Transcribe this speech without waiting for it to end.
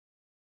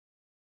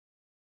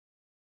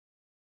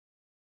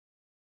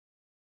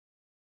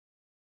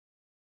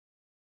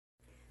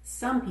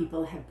Some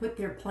people have put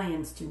their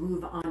plans to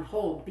move on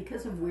hold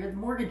because of where the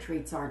mortgage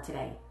rates are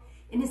today.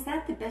 And is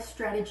that the best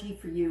strategy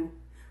for you?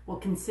 Well,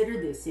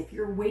 consider this. If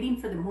you're waiting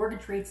for the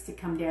mortgage rates to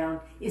come down,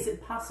 is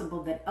it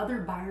possible that other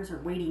buyers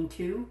are waiting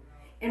too?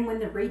 And when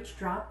the rates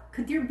drop,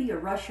 could there be a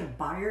rush of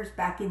buyers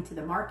back into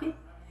the market?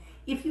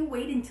 If you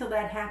wait until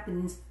that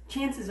happens,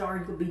 chances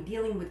are you'll be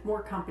dealing with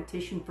more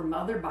competition from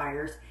other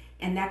buyers,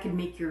 and that could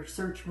make your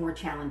search more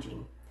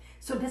challenging.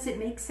 So does it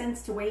make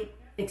sense to wait,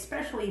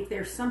 especially if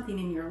there's something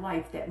in your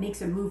life that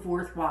makes a move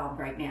worthwhile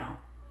right now?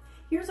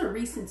 Here's a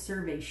recent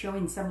survey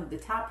showing some of the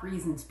top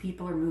reasons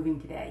people are moving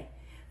today.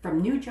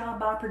 From new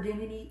job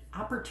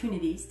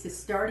opportunities to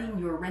starting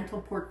your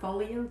rental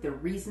portfolio, the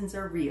reasons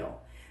are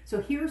real. So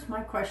here's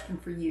my question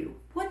for you.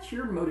 What's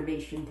your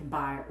motivation to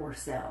buy or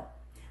sell?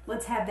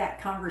 Let's have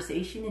that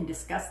conversation and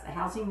discuss the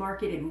housing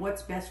market and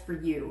what's best for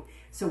you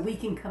so we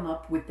can come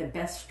up with the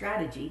best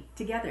strategy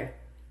together.